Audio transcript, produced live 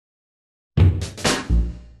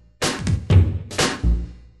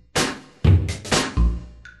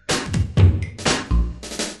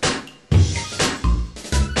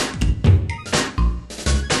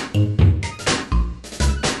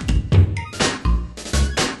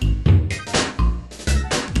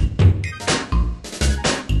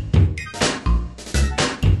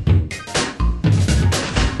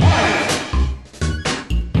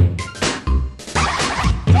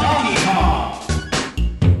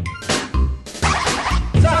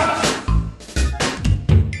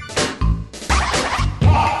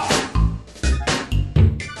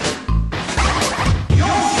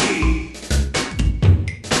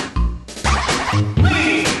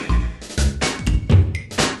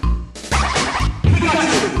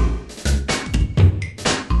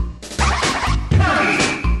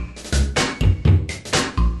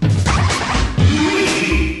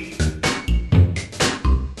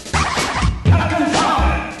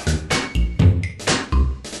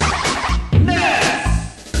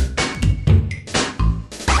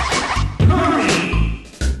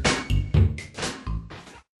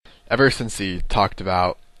ever since he talked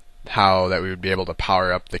about how that we would be able to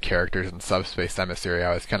power up the characters in Subspace Emissary,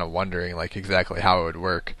 I was kind of wondering like exactly how it would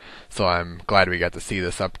work. So I'm glad we got to see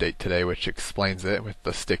this update today, which explains it with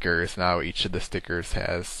the stickers. Now each of the stickers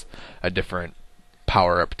has a different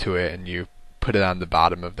power up to it, and you put it on the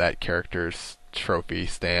bottom of that character's trophy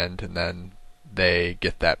stand, and then they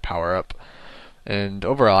get that power up. And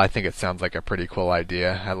overall, I think it sounds like a pretty cool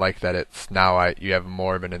idea. I like that it's now you have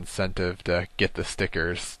more of an incentive to get the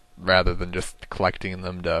stickers rather than just collecting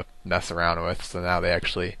them to mess around with. So now they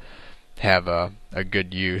actually have a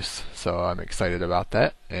good use. So I'm excited about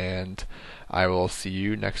that, and I will see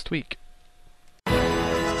you next week.